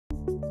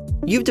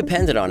You've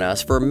depended on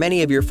us for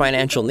many of your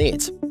financial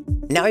needs.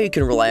 Now you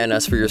can rely on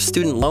us for your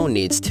student loan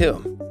needs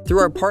too, through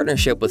our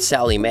partnership with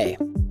Sallie Mae.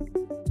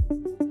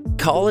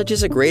 College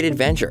is a great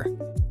adventure.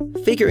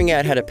 Figuring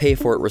out how to pay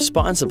for it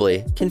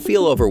responsibly can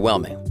feel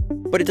overwhelming,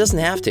 but it doesn't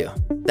have to.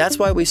 That's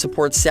why we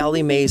support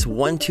Sallie Mae's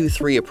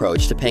 1-2-3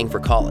 approach to paying for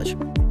college.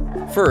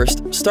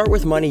 First, start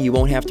with money you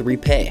won't have to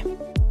repay.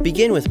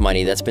 Begin with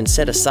money that's been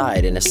set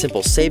aside in a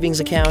simple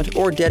savings account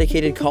or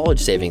dedicated college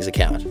savings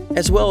account,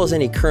 as well as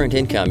any current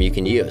income you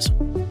can use.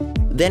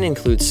 Then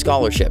include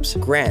scholarships,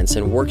 grants,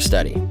 and work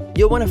study.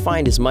 You'll want to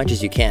find as much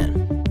as you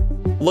can.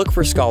 Look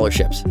for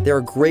scholarships. They're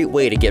a great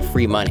way to get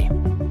free money.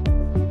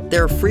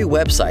 There are free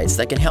websites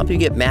that can help you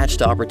get matched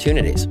to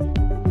opportunities.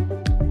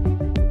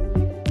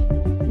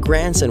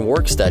 Grants and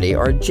work study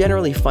are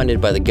generally funded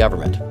by the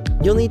government.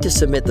 You'll need to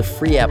submit the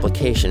free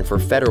application for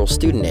federal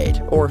student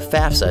aid, or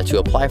FAFSA, to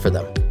apply for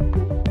them.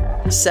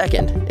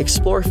 Second,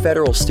 explore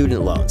federal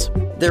student loans.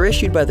 They're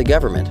issued by the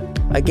government.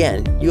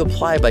 Again, you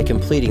apply by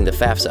completing the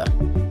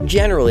FAFSA.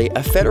 Generally,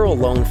 a federal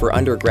loan for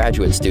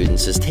undergraduate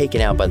students is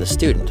taken out by the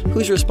student,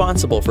 who's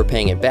responsible for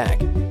paying it back.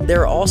 There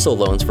are also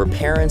loans for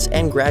parents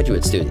and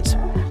graduate students.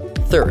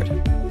 Third,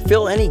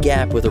 fill any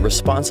gap with a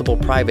responsible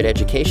private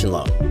education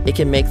loan. It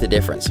can make the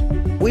difference.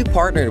 We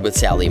partnered with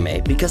Sallie Mae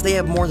because they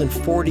have more than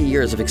 40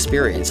 years of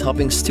experience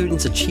helping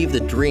students achieve the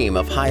dream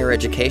of higher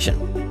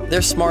education.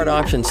 Their Smart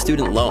Option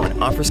student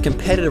loan offers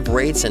competitive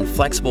rates and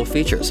flexible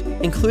features,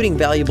 including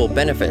valuable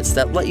benefits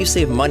that let you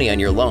save money on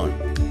your loan.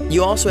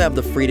 You also have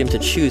the freedom to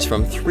choose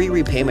from 3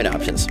 repayment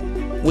options.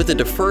 With the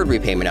deferred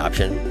repayment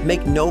option,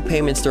 make no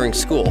payments during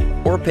school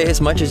or pay as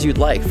much as you'd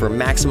like for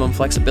maximum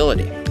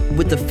flexibility.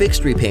 With the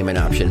fixed repayment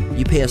option,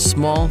 you pay a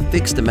small,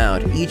 fixed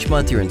amount each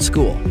month you're in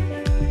school.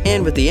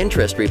 And with the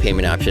interest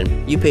repayment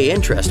option, you pay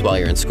interest while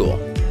you're in school.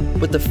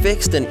 With the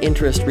fixed and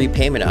interest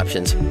repayment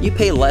options, you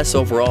pay less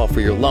overall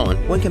for your loan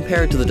when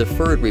compared to the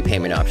deferred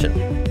repayment option.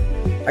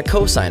 A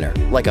cosigner,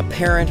 like a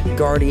parent,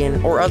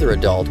 guardian, or other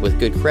adult with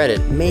good credit,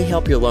 may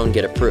help your loan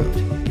get approved.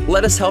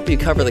 Let us help you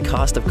cover the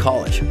cost of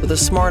college with a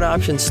Smart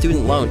Option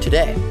student loan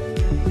today.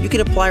 You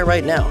can apply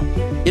right now.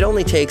 It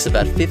only takes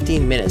about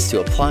 15 minutes to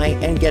apply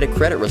and get a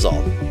credit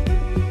result.